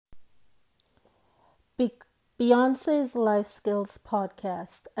Beyonce's Life Skills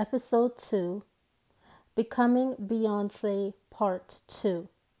Podcast, Episode 2, Becoming Beyonce, Part 2.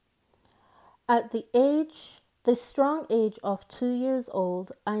 At the strong age of 2 years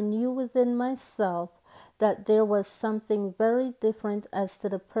old, I knew within myself that there was something very different as to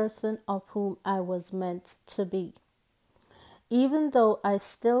the person of whom I was meant to be. Even though I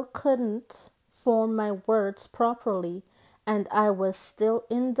still couldn't form my words properly and I was still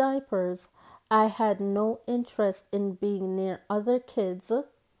in diapers, I had no interest in being near other kids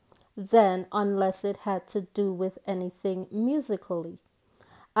then unless it had to do with anything musically.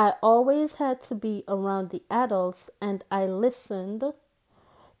 I always had to be around the adults and I listened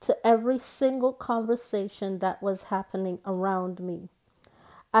to every single conversation that was happening around me.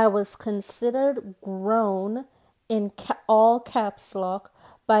 I was considered grown in all caps lock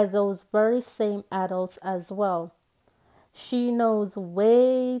by those very same adults as well. She knows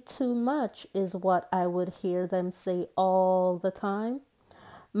way too much is what I would hear them say all the time.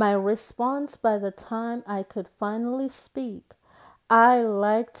 My response by the time I could finally speak, I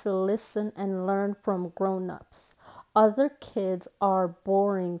like to listen and learn from grown-ups. Other kids are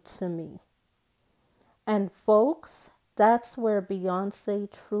boring to me. And folks, that's where Beyonce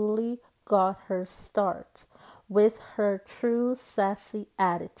truly got her start, with her true sassy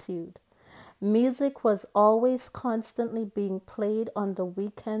attitude. Music was always constantly being played on the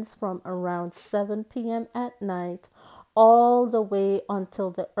weekends from around 7 p.m. at night all the way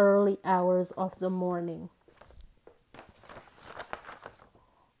until the early hours of the morning.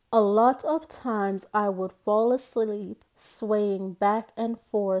 A lot of times I would fall asleep swaying back and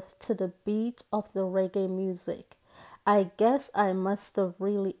forth to the beat of the reggae music. I guess I must have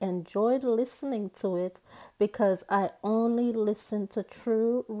really enjoyed listening to it because I only listened to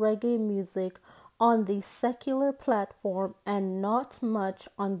true reggae music on the secular platform and not much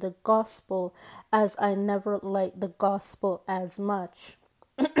on the gospel, as I never liked the gospel as much.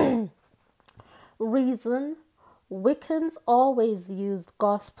 Reason: Wiccans always used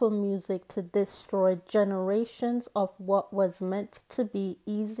gospel music to destroy generations of what was meant to be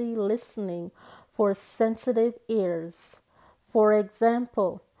easy listening for sensitive ears. For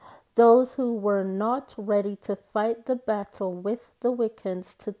example, those who were not ready to fight the battle with the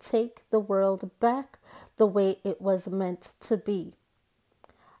Wiccans to take the world back the way it was meant to be.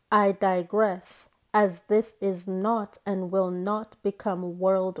 I digress, as this is not and will not become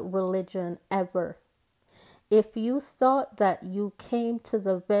world religion ever. If you thought that you came to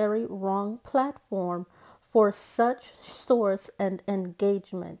the very wrong platform for such source and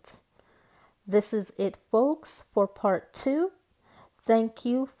engagement. This is it, folks, for part 2. Thank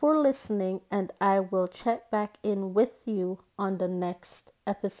you for listening, and I will check back in with you on the next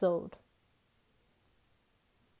episode.